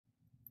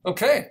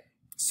Okay,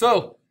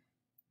 so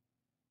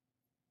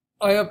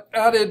I have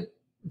added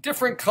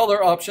different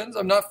color options.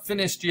 I'm not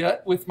finished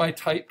yet with my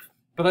type,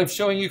 but I'm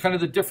showing you kind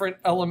of the different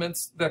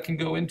elements that can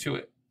go into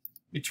it.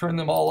 We turn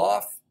them all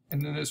off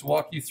and then just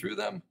walk you through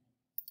them.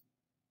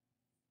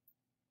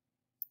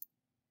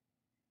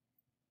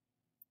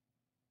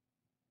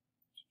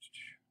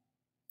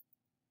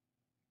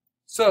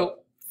 So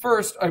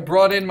first, I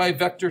brought in my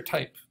vector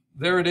type.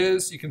 There it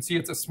is. You can see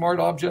it's a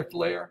smart object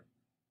layer.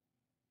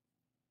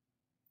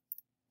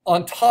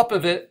 On top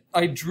of it,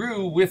 I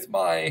drew with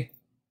my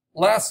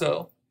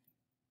lasso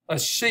a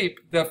shape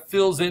that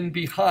fills in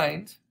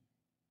behind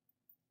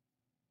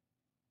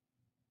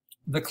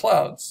the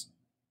clouds.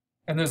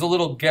 And there's a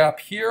little gap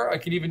here. I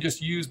can even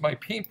just use my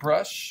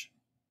paintbrush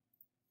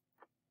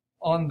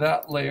on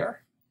that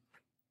layer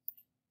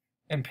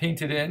and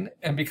paint it in.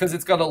 And because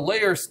it's got a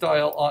layer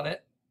style on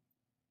it,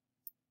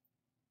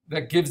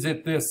 that gives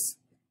it this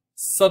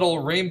subtle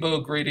rainbow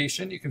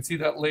gradation. You can see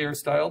that layer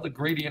style, the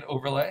gradient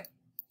overlay.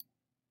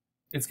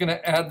 It's going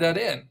to add that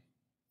in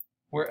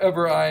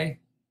wherever I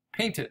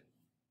paint it.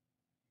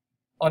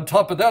 On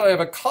top of that, I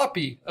have a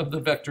copy of the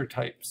vector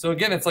type. So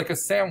again, it's like a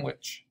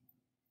sandwich.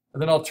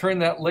 And then I'll turn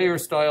that layer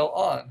style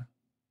on.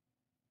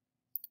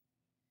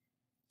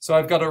 So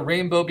I've got a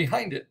rainbow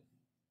behind it.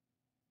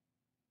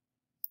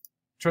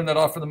 Turn that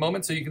off for the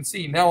moment so you can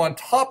see. Now on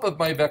top of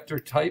my vector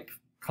type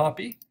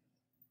copy,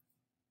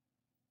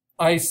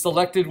 I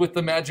selected with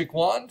the magic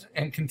wand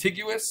and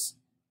contiguous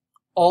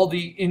all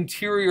the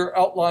interior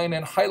outline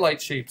and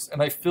highlight shapes,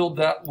 and I filled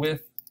that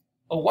with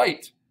a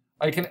white.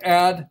 I can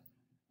add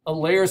a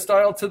layer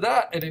style to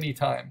that at any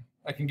time.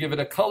 I can give it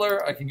a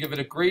color, I can give it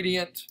a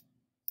gradient,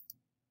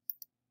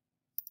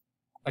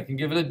 I can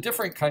give it a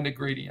different kind of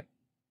gradient.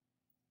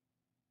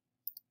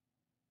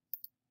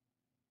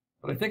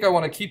 But I think I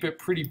want to keep it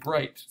pretty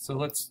bright, so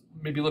let's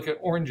maybe look at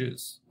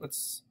oranges.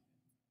 Let's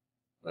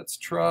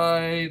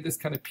try this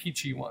kind of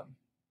peachy one.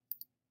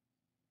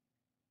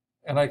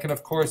 And I can,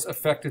 of course,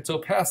 affect its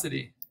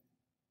opacity.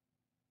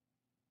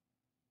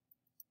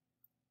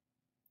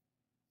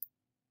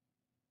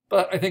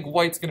 But I think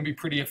white's going to be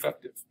pretty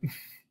effective.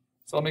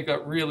 So I'll make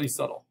that really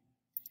subtle.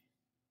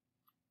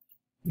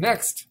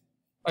 Next,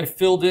 I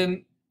filled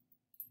in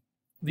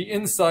the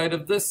inside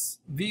of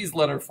these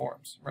letter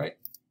forms, right?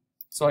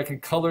 So I can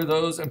color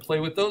those and play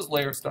with those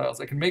layer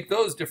styles. I can make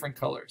those different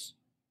colors.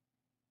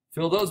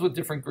 Fill those with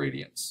different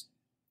gradients.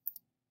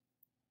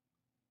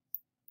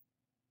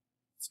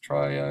 Let's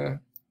try a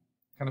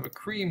kind of a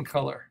cream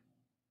color.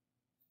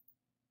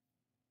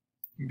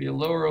 It can be a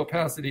lower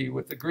opacity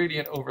with the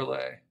gradient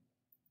overlay.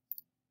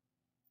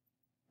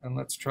 And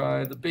let's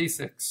try the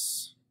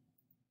basics.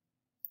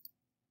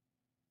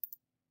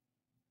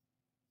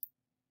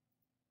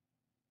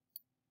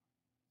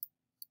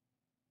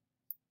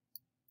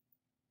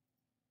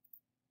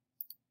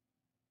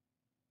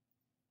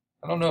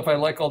 I don't know if I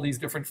like all these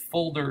different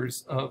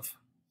folders of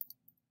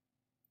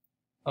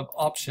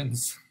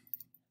options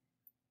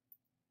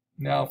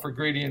now for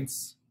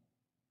gradients,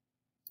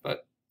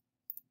 but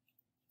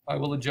I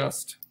will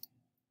adjust.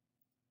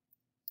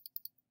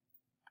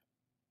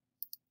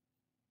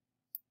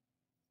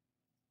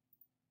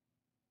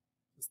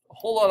 Just a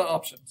whole lot of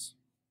options.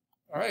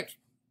 All right.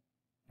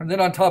 And then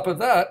on top of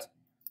that,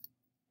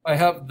 I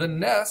have the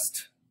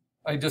nest.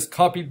 I just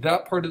copied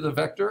that part of the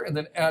vector and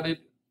then added,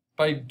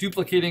 by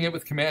duplicating it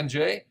with Command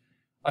J,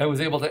 I was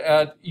able to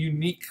add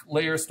unique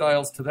layer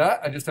styles to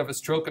that. I just have a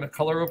stroke and a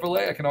color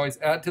overlay. I can always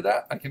add to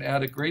that. I can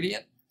add a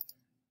gradient.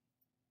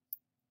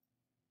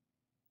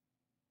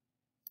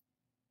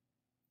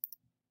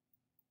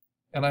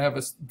 And I have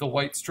the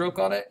white stroke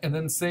on it. And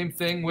then same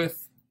thing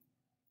with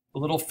the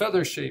little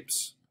feather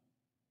shapes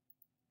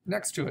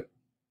next to it.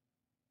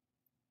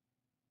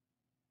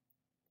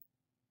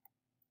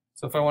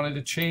 So if I wanted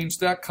to change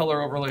that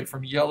color overlay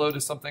from yellow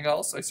to something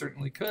else, I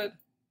certainly could.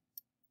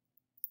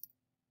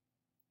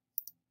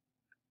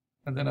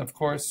 And then, of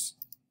course,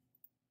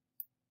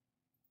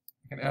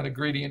 I can add a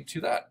gradient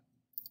to that.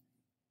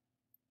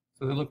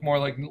 So they look more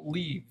like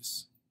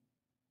leaves.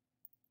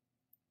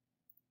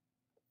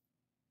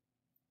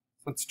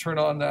 Let's turn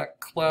on that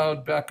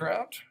cloud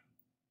background.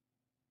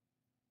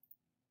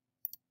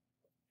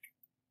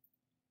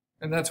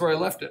 And that's where I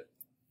left it.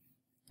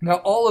 Now,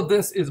 all of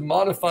this is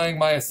modifying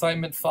my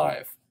assignment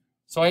 5.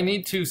 So I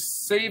need to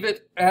save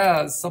it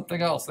as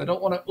something else. I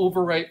don't want to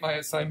overwrite my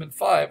assignment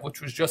 5,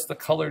 which was just the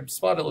colored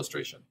spot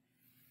illustration.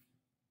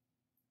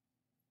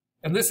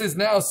 And this is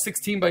now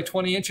 16 by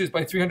 20 inches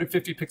by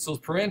 350 pixels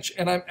per inch,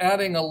 and I'm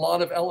adding a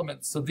lot of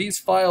elements. So these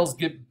files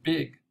get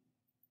big.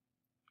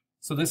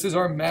 So this is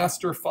our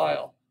master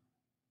file.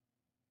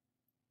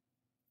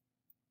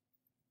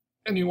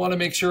 And you want to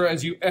make sure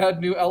as you add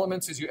new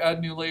elements, as you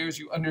add new layers,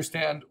 you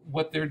understand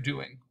what they're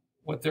doing,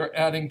 what they're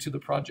adding to the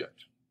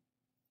project.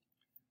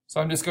 So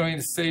I'm just going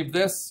to save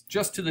this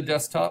just to the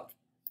desktop.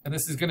 And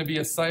this is going to be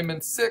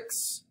assignment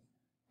 6.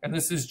 And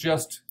this is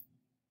just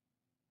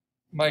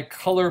my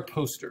color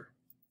poster.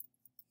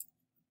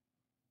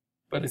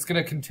 But it's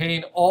going to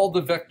contain all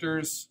the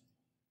vectors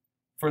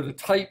for the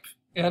type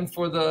and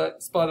for the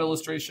spot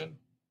illustration,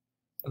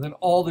 and then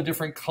all the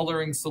different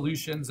coloring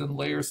solutions and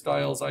layer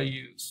styles I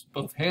use,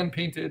 both hand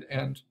painted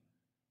and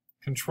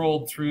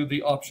controlled through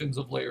the options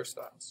of layer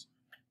styles.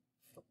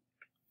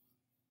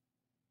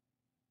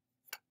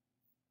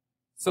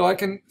 So I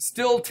can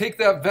still take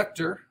that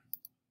vector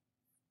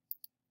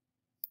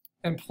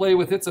and play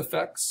with its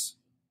effects.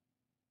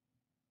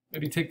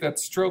 Maybe take that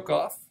stroke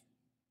off,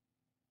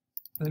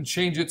 then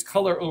change its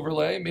color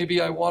overlay. Maybe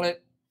I want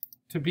it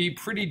to be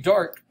pretty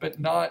dark, but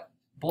not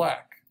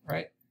black,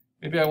 right?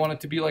 Maybe I want it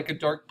to be like a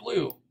dark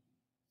blue.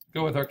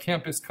 Go with our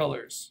campus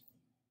colors.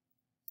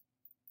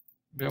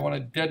 Maybe I want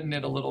to deaden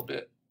it a little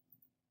bit,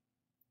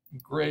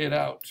 gray it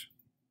out.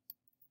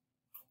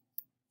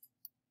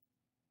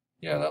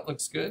 Yeah, that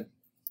looks good.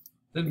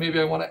 Then maybe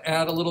I want to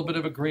add a little bit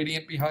of a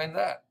gradient behind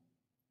that,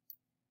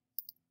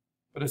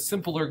 but a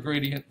simpler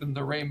gradient than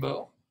the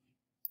rainbow.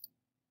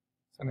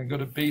 So I'm going to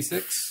go to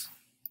basics,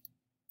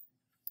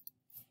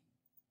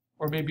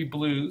 or maybe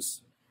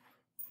blues.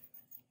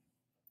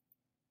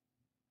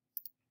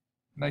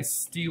 Nice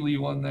steely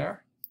one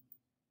there.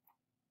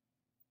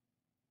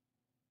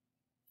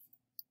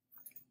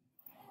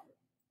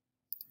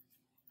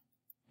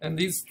 And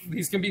these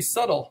can be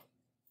subtle,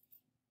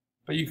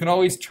 but you can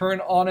always turn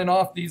on and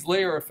off these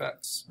layer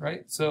effects,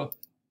 right? So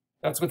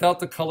that's without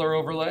the color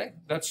overlay.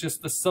 That's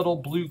just the subtle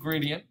blue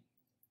gradient.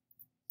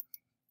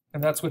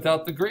 And that's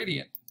without the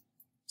gradient.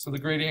 So the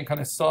gradient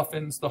kind of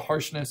softens the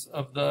harshness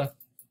of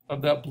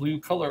that blue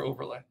color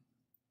overlay.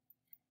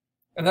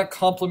 And that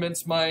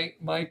complements my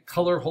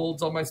color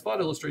holds on my spot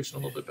illustration a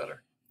little bit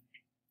better.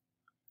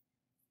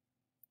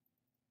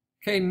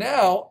 Okay,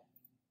 now,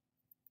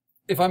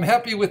 if I'm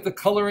happy with the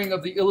coloring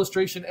of the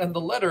illustration and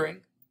the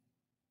lettering,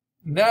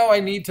 now I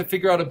need to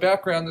figure out a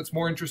background that's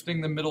more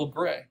interesting than middle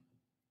gray.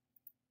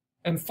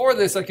 And for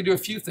this, I could do a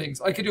few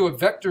things. I could do a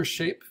vector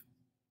shape.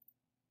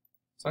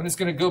 So I'm just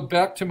going to go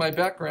back to my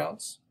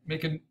backgrounds,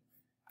 and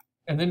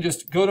then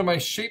just go to my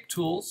shape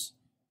tools,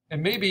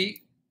 and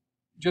maybe,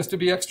 just to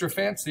be extra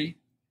fancy,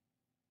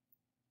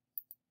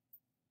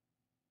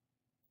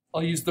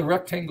 I'll use the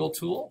rectangle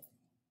tool.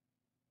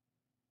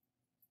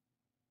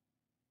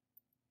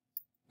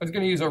 I was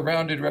going to use a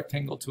rounded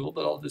rectangle tool,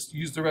 but I'll just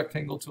use the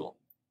rectangle tool.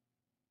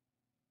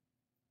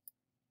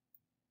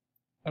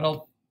 And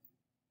I'll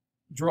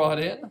draw it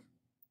in.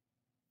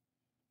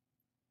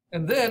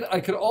 And then I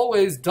could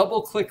always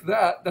double click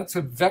that. That's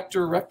a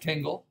vector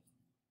rectangle.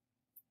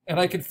 And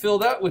I could fill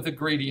that with a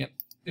gradient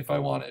if I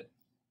wanted.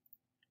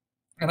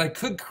 And I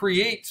could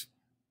create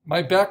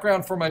my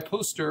background for my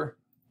poster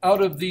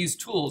out of these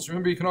tools.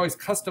 Remember, you can always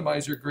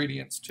customize your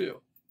gradients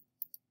too.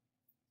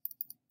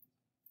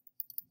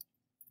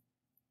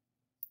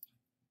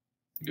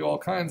 You can do all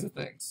kinds of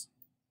things.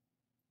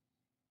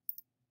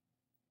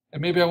 And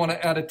maybe I want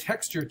to add a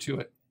texture to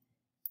it.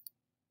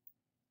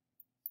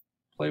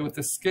 Play with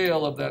the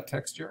scale of that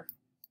texture.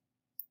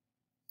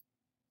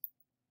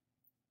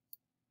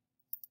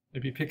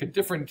 Maybe pick a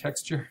different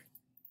texture.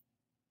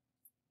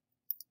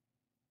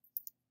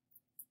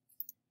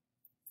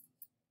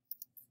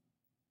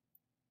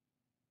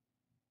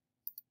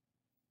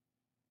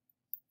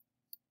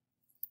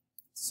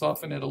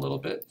 Soften it a little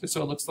bit, just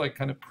so it looks like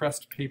kind of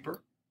pressed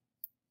paper.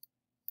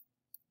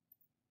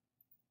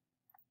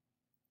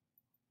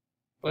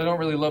 But I don't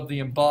really love the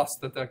emboss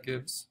that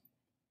gives.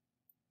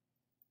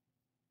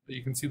 But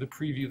you can see the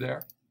preview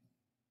there.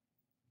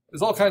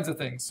 There's all kinds of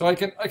things. So I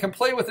can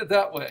play with it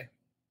that way.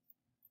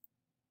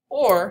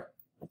 Or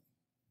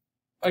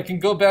I can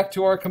go back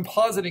to our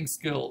compositing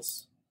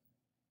skills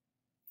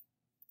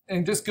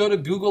and just go to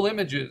Google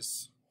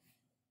Images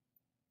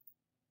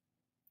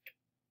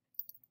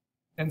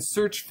and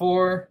search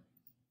for,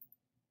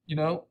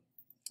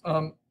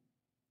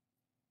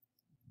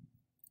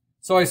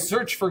 so I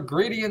search for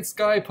gradient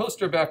sky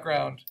poster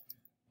background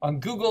on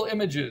Google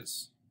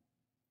Images.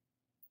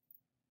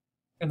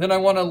 And then I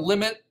want to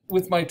limit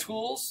with my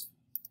tools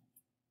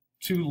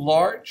to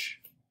large.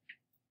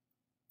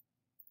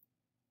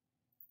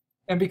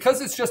 And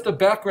because it's just a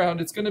background,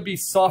 it's going to be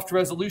soft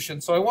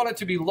resolution. So I want it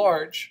to be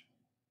large,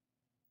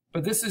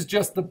 but this is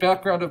just the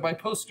background of my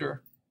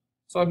poster.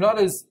 So I'm not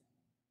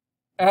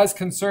as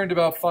concerned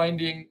about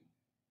finding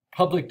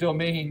public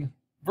domain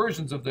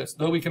versions of this,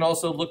 though we can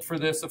also look for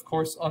this, of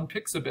course, on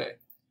Pixabay.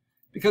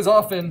 Because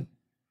often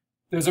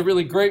there's a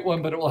really great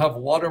one, but it will have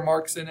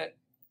watermarks in it,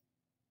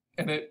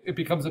 and it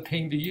becomes a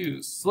pain to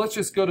use. So let's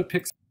just go to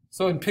Pixabay.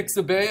 So in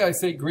Pixabay, I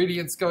say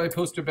gradient sky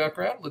poster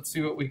background. Let's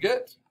see what we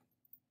get.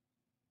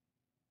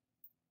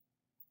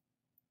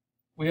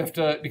 We have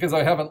to, because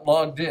I haven't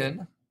logged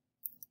in,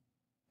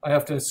 I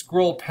have to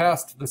scroll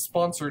past the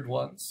sponsored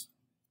ones.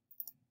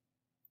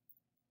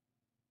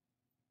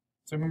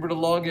 So remember to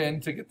log in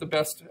to get the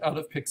best out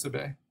of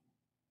Pixabay.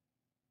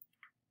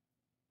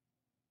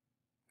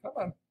 Come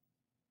on.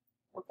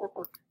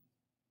 Work.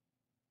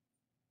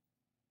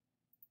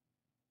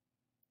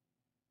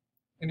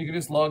 And you can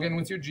just log in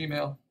with your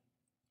Gmail.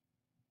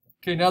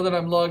 Okay, now that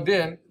I'm logged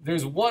in,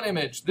 there's one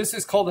image. This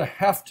is called a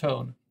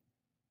halftone.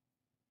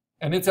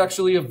 And it's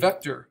actually a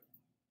vector.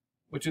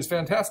 which is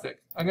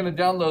fantastic. I'm going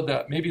to download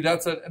that. Maybe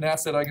that's an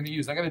asset I'm going to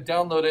use. I'm going to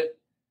download it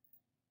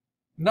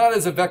not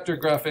as a vector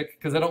graphic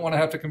because I don't want to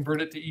have to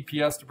convert it to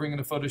EPS to bring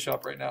into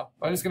Photoshop right now.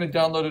 I'm just going to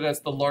download it as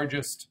the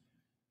largest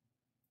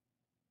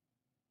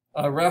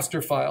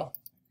raster file.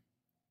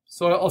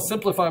 So I'll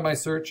simplify my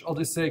search. I'll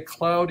just say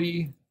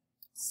cloudy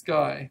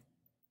sky.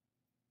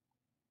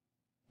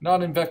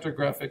 Not in vector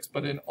graphics,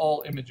 but in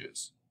all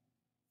images.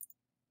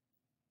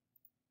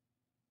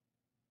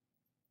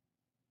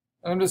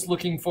 I'm just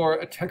looking for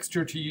a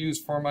texture to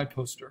use for my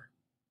poster.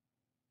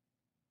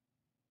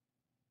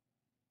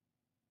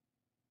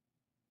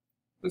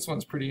 This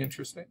one's pretty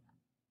interesting.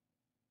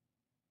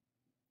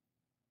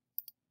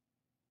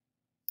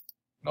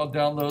 And I'll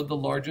download the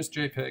largest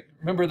JPEG.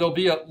 Remember, there'll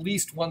be at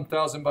least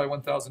 1,000 by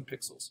 1,000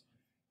 pixels.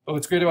 But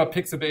what's great about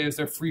Pixabay is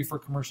they're free for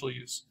commercial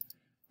use.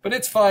 But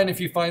it's fine if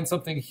you find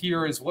something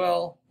here as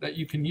well that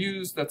you can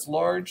use that's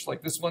large,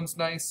 like this one's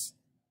nice.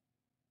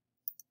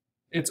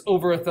 It's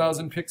over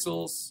 1,000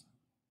 pixels.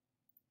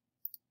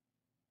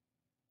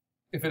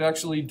 If it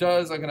actually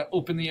does, I'm going to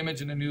open the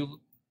image in a new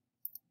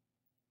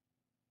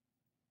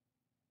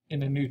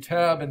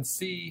tab and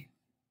see.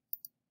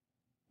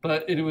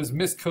 But it was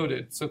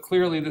miscoded, so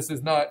clearly this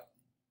is not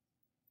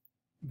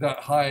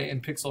that high in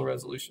pixel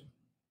resolution.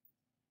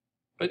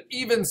 But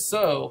even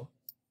so,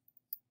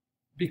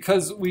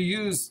 because we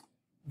use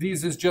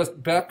these as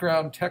just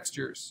background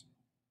textures,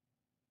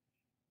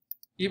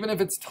 even if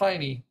it's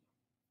tiny,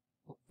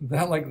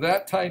 like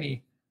that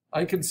tiny,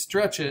 I can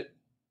stretch it,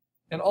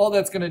 and all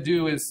that's going to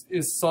do is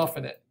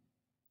soften it.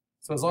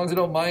 So as long as I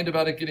don't mind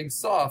about it getting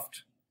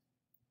soft,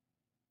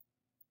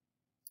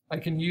 I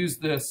can use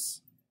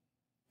this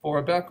for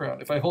a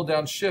background. If I hold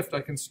down Shift, I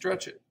can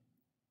stretch it.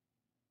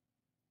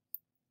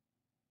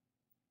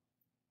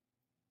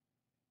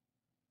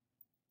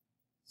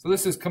 So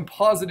this is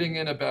compositing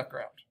in a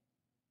background.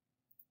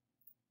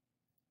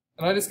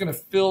 And I'm just going to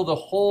fill the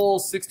whole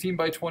 16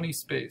 by 20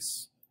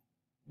 space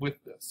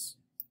with this.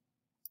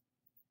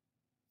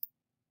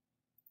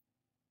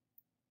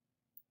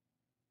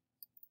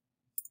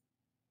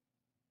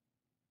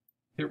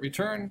 Hit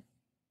return.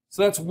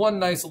 So that's one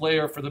nice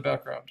layer for the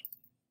background.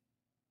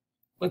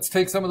 Let's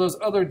take some of those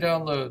other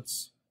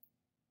downloads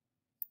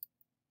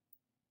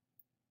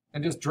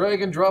and just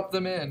drag and drop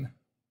them in.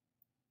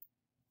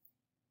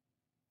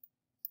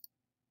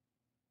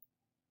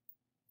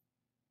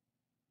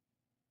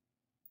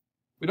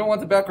 We don't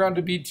want the background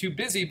to be too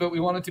busy, but we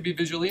want it to be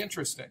visually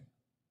interesting.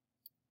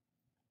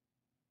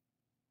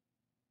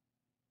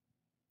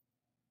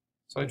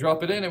 So I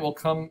drop it in, it will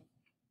come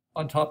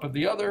on top of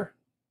the other.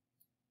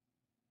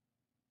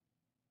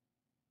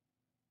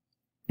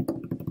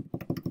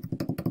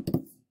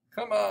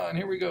 Come on,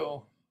 here we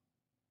go.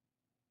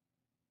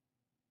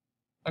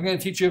 I'm going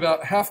to teach you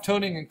about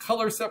halftoning and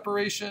color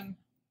separation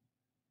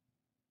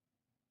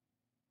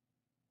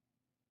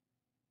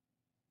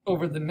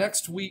over the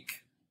next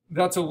week.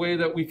 That's a way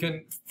that we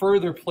can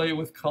further play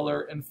with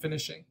color and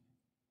finishing.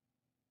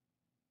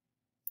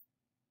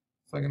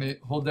 So I'm going to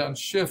hold down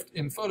Shift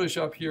in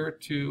Photoshop here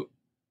to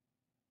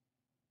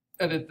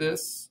edit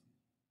this,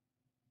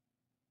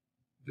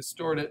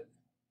 distort it.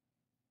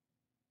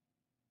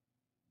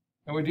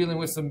 And we're dealing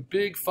with some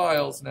big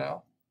files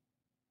now.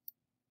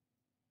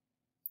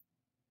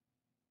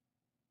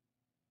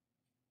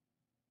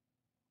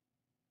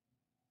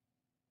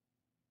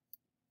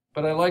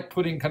 But I like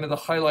putting kind of the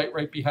highlight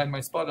right behind my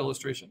spot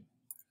illustration.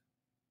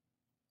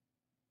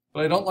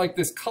 But I don't like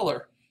this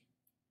color.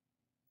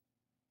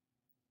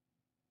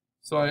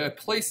 So I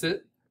place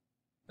it,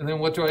 and then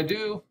what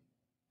do?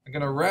 I'm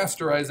going to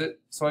rasterize it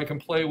so I can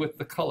play with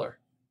the color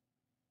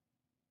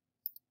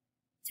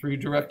through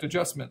direct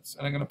adjustments.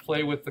 And I'm going to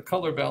play with the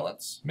color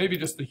balance, maybe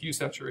just the hue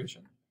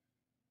saturation.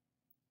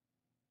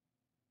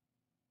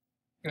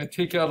 I'm going to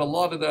take out a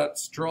lot of that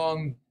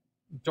strong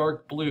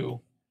dark blue,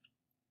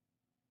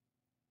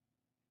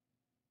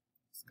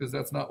 because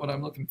that's not what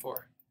I'm looking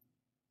for.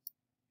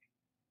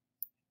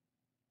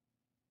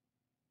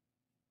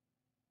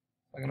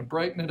 I'm going to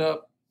brighten it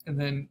up and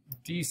then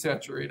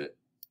desaturate it,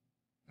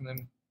 and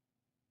then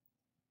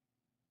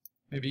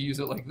maybe use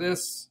it like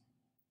this,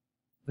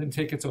 then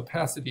take its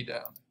opacity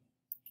down.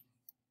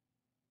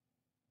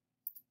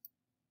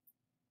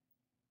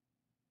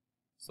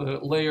 So that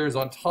it layers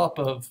on top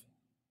of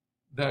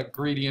that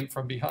gradient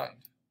from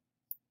behind.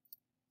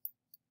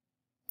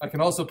 I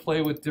can also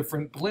play with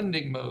different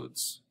blending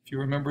modes. If you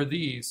remember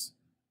these,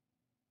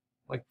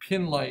 like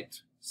pin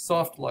light,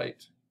 soft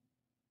light.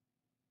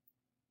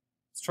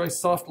 Let's try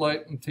soft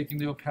light and taking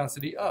the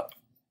opacity up.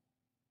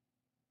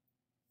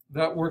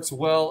 That works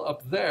well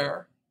up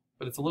there,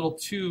 but it's a little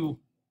too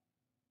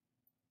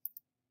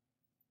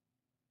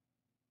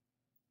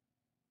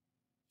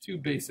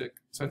basic.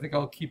 So I think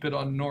I'll keep it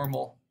on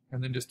normal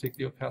and then just take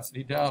the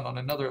opacity down on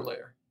another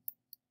layer.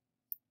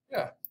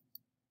 Yeah,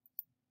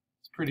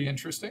 it's pretty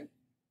interesting.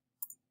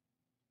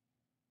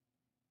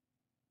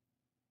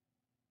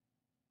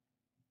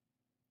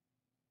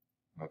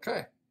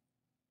 Okay.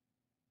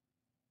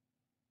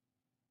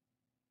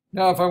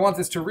 Now, if I want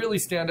this to really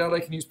stand out, I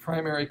can use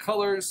primary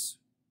colors.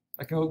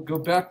 I can go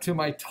back to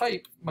my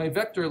type, my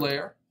vector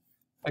layer.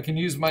 I can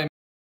use my